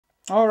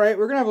Alright,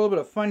 we're going to have a little bit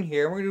of fun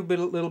here. We're going to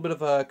do a little bit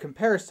of a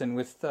comparison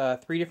with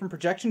 3 different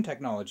projection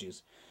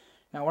technologies.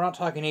 Now, we're not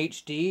talking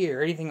HD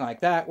or anything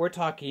like that. We're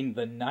talking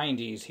the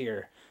 90s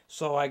here.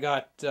 So I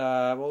got,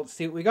 well, let's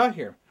see what we got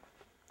here.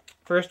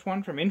 First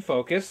one from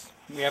InFocus.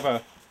 We have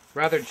a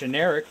rather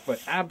generic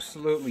but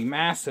absolutely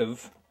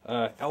massive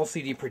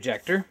LCD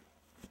projector.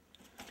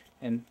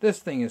 And this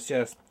thing is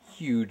just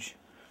huge.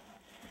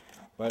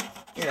 But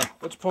here,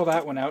 let's pull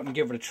that one out and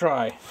give it a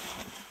try.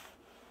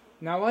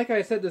 Now, like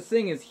I said, this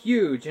thing is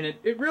huge, and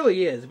it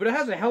really is, but it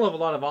has a hell of a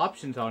lot of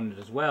options on it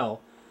as well.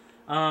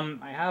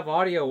 I have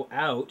audio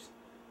out,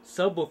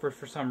 subwoofer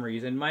for some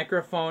reason,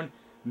 microphone,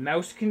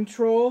 mouse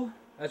control,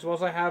 as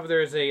well as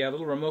there's a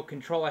little remote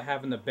control I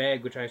have in the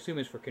bag, which I assume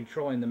is for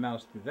controlling the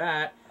mouse through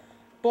that.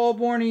 Bulb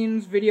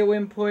warnings, video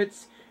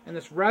inputs, and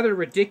this rather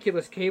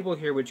ridiculous cable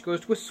here, which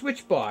goes to a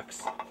switch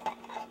box.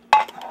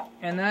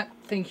 And that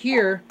thing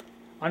here,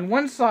 on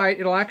one side,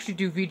 it'll actually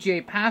do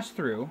VGA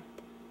pass-through.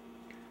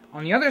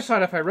 On the other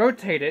side, if I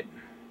rotate it,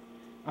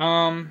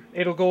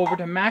 it'll go over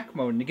to Mac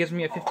mode, and it gives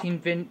me a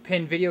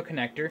 15-pin video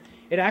connector.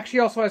 It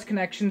actually also has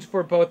connections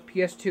for both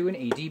PS2 and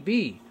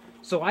ADB.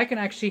 So I can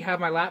actually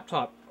have my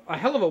laptop a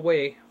hell of a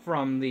way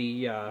from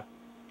the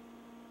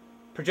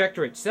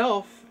projector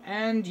itself,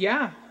 and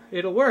yeah,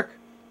 it'll work.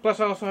 Plus,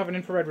 I also have an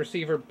infrared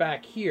receiver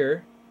back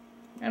here,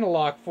 and a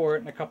lock for it,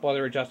 and a couple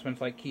other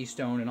adjustments like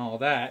keystone and all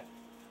that.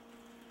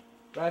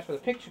 But as for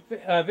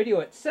the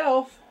video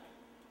itself,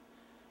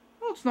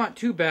 well, it's not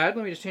too bad.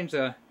 Let me just change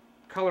the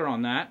color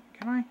on that.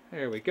 Can I?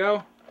 There we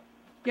go.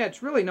 Yeah,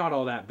 it's really not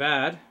all that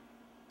bad.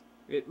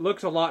 It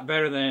looks a lot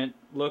better than it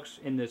looks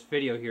in this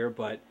video here,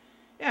 but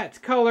yeah, it's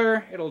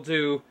color. It'll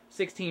do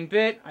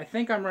 16-bit. I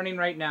think I'm running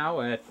right now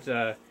at,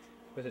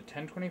 was it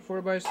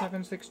 1024 by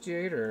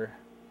 768, or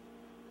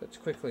let's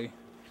quickly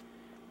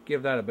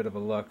give that a bit of a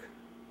look.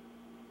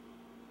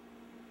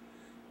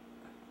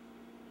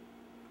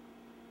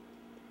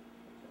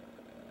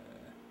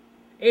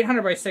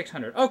 800 by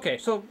 600. Okay,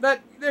 so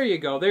there you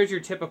go. There's your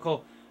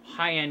typical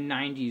high-end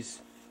 90s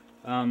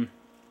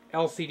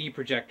LCD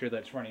projector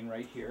that's running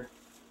right here.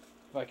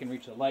 If I can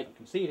reach the light, you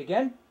can see it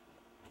again.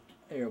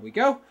 There we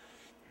go.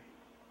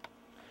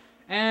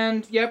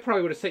 And yeah,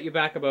 probably would have set you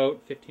back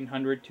about $1,500,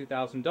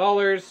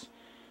 $2,000.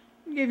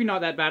 Gave you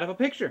not that bad of a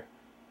picture.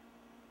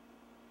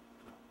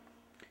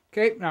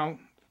 Okay, now,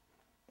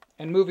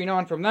 and moving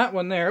on from that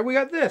one there, we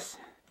got this.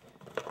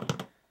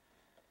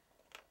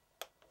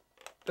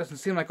 Doesn't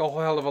seem like a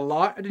whole hell of a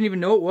lot. I didn't even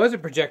know it was a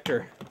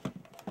projector.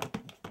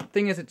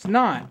 Thing is, it's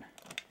not.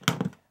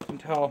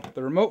 Until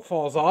the remote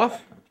falls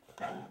off.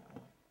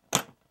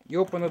 You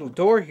open a little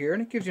door here,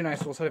 and it gives you a nice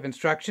little set of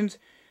instructions.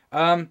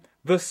 The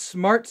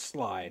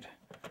SmartSlide.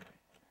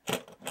 You're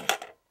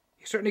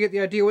starting to get the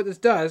idea what this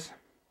does.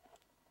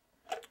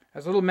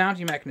 There's a little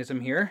mounting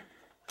mechanism here.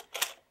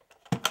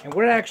 And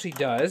what it actually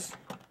does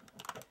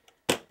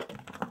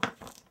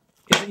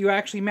is that you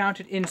actually mount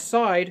it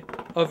inside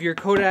of your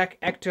Kodak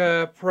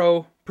Ekta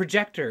Pro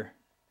projector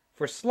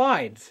for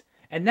slides.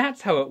 And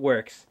that's how it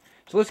works.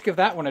 So let's give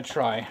that one a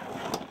try.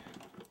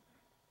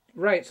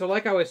 Right, so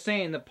like I was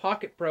saying, the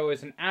Pocket Pro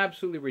is an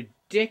absolutely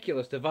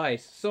ridiculous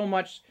device. So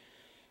much.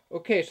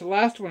 Okay, so the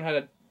last one had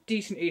a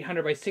decent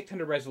 800 by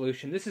 600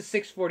 resolution. This is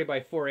 640 by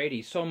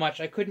 480. So much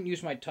I couldn't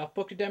use my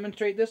Toughbook to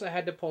demonstrate this. I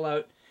had to pull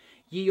out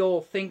ye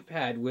old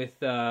ThinkPad with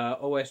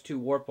OS2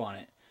 Warp on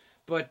it.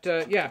 But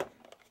yeah,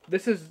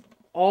 this is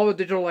all the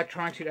digital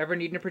electronics you'd ever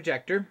need in a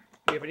projector.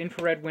 We have an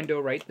infrared window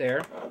right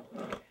there.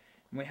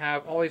 And we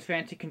have all these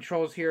fancy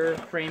controls here.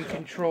 Frame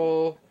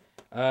control,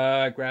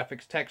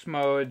 graphics text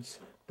modes,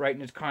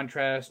 brightness,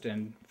 contrast,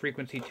 and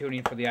frequency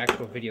tuning for the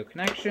actual video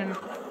connection.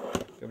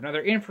 We have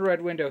another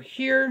infrared window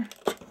here.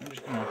 I'm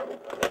just going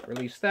to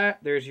release that.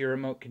 There's your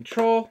remote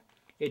control.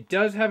 It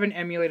does have an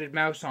emulated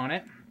mouse on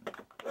it.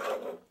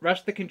 The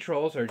rest of the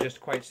controls are just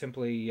quite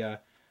simply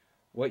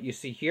what you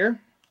see here.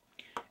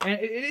 And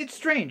it's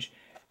strange.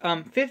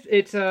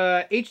 It's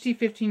a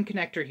HT15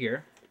 connector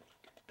here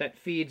that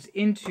feeds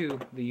into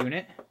the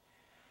unit.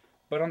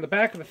 But on the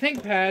back of the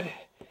ThinkPad,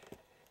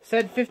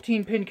 said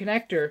 15-pin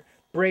connector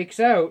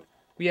breaks out.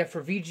 We have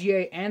for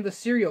VGA and the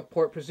serial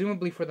port,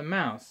 presumably for the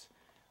mouse.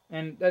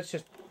 And that's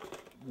just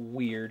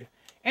weird.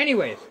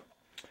 Anyways,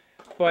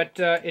 but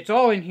it's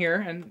all in here.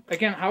 And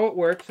again, how it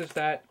works is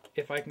that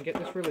if I can get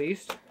this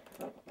released,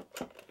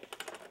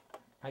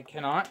 I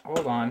cannot.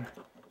 Hold on.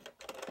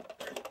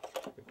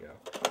 There we go.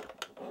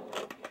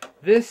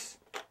 This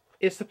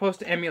is supposed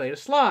to emulate a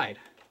slide.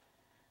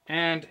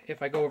 And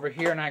if I go over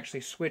here and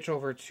actually switch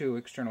over to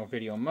external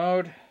video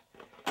mode,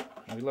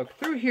 and we look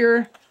through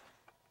here,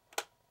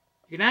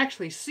 you can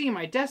actually see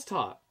my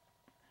desktop.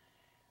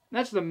 And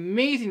that's an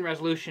amazing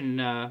resolution,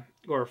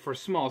 or for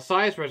small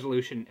size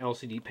resolution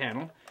LCD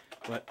panel.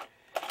 But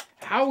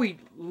how we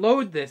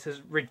load this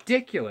is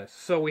ridiculous.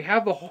 So we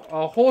have a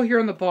hole here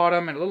on the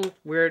bottom and a little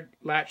weird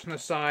latch on the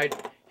side.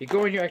 You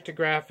go in your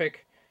ectographic,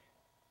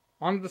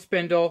 onto the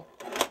spindle,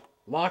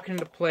 lock it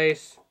into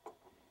place,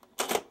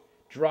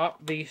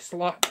 drop the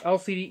slot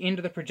LCD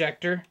into the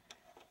projector,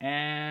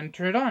 and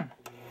turn it on.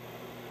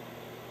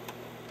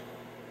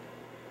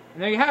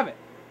 And there you have it.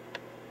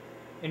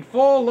 In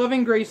full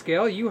loving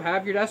grayscale, you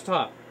have your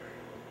desktop.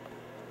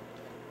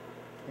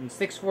 In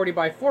 640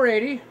 by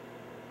 480,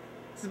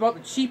 this is about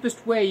the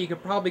cheapest way you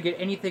could probably get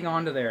anything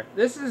onto there.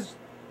 This is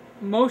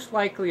most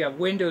likely a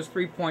Windows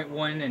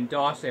 3.1 and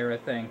DOS era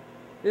thing.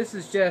 This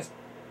is just,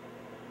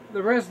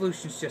 the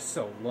resolution's just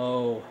so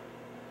low.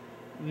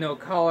 No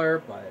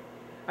color, but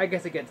I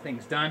guess it gets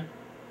things done.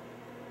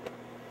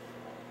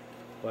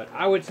 But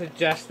I would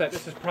suggest that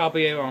this is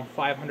probably around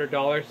 $500,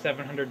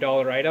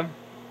 $700 item.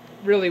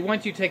 Really,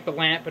 once you take the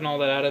lamp and all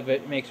that out of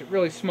it, it makes it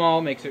really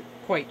small, makes it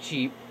quite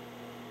cheap.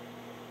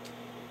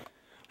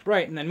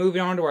 Right, and then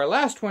moving on to our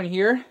last one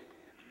here.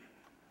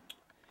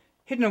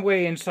 Hidden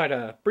away inside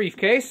a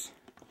briefcase.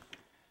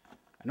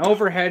 An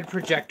overhead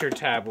projector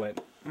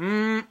tablet.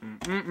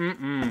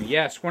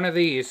 Yes, one of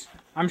these.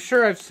 I'm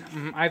sure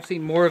I've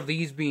seen more of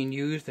these being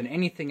used than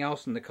anything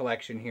else in the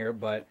collection here,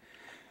 but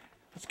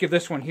let's give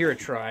this one here a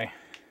try.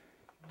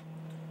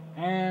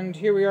 And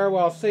here we are,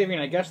 while saving,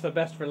 I guess, the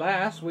best for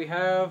last, we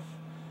have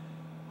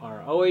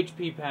our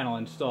OHP panel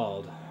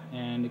installed.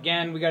 And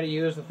again, we got to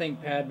use the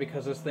ThinkPad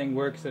because this thing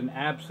works at an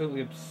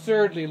absolutely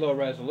absurdly low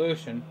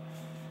resolution.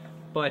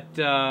 But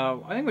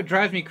I think what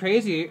drives me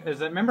crazy is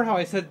that, remember how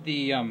I said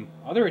the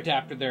other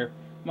adapter there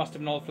must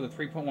have been old for the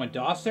 3.1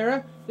 DOS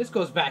era? This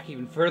goes back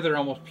even further,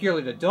 almost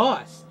purely to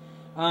DOS.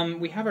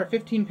 We have our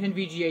 15-pin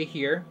VGA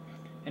here,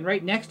 and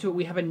right next to it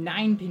we have a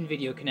 9-pin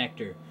video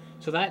connector.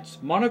 So that's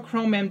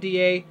monochrome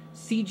MDA,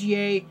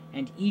 CGA,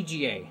 and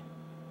EGA.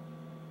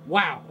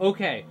 Wow,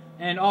 okay.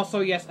 And also,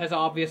 yes, as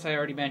obvious, I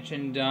already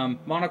mentioned,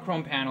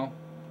 monochrome panel.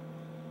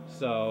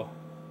 So,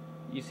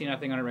 you see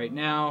nothing on it right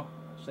now.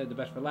 Save the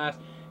best for last.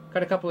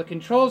 Got a couple of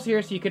controls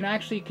here, so you can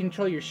actually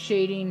control your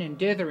shading and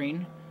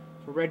dithering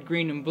for red,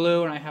 green, and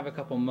blue. And I have a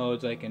couple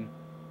modes I can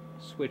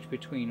switch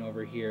between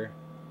over here.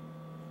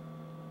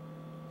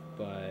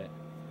 But,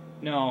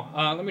 no.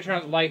 Let me turn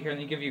on the light here and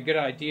then give you a good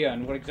idea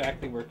on what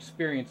exactly we're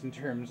experiencing in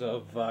terms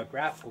of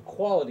graphical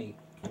quality.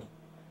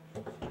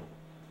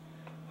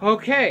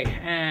 Okay,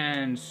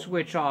 and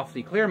switch off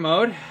the clear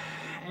mode,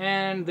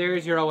 and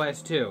there's your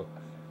OS2.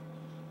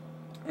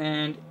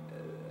 And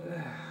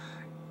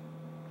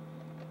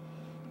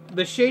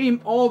the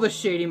shading, all the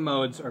shading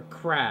modes are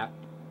crap.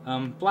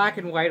 Black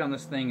and white on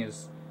this thing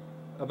is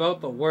about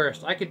the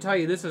worst. I could tell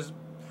you this is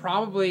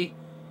probably,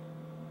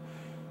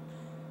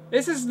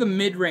 this is the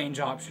mid-range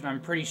option I'm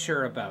pretty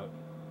sure about.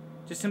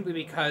 Just simply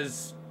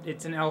because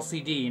it's an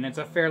LCD, and it's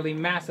a fairly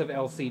massive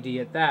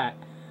LCD at that.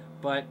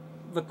 But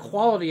the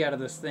quality out of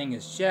this thing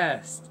is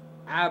just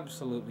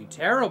absolutely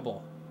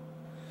terrible.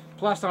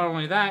 Plus, not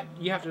only that,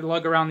 you have to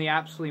lug around the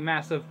absolutely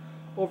massive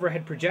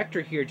overhead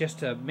projector here just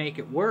to make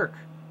it work.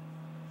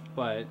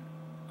 But,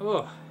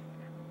 ugh.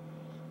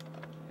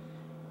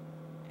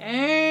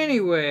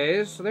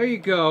 Anyways, so there you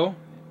go.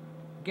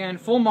 Again,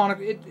 full mono.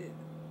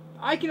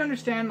 I can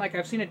understand, like,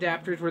 I've seen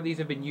adapters where these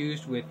have been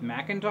used with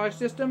Macintosh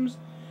systems,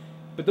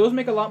 but those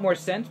make a lot more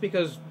sense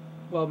because,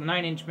 well, the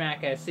 9-inch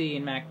Mac SE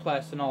and Mac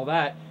Plus and all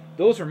that,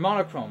 those are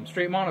monochrome,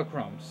 straight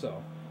monochrome,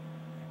 so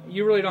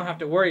you really don't have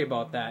to worry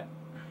about that.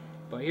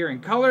 But here in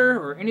color,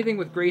 or anything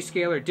with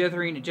grayscale or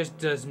dithering, it just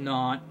does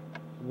not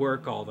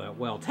work all that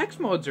well. Text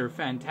modes are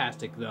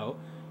fantastic, though.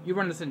 You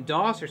run this in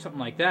DOS or something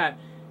like that,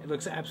 it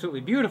looks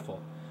absolutely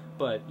beautiful.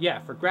 But yeah,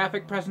 for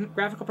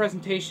graphical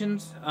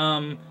presentations,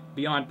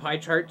 beyond pie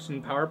charts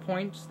and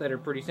PowerPoints that are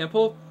pretty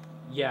simple,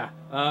 yeah,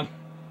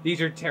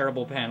 these are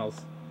terrible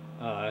panels.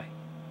 Ugh,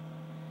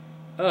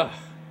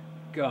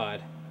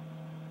 God.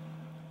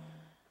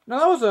 Now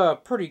that was a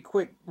pretty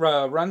quick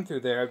run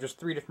through there of just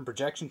 3 different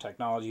projection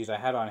technologies I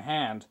had on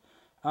hand.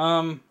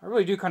 I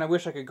really do kind of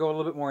wish I could go a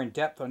little bit more in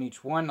depth on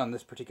each one on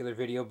this particular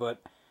video,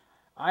 but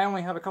I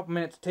only have a couple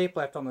minutes of tape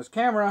left on this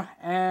camera,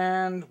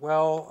 and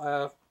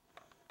well,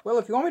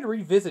 if you want me to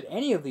revisit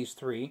any of these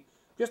 3,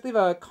 just leave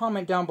a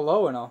comment down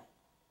below and I'll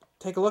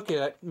take a look at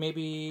it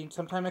maybe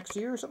sometime next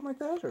year or something like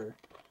that, or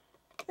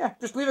yeah,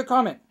 just leave a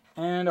comment,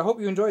 and I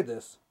hope you enjoyed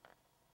this.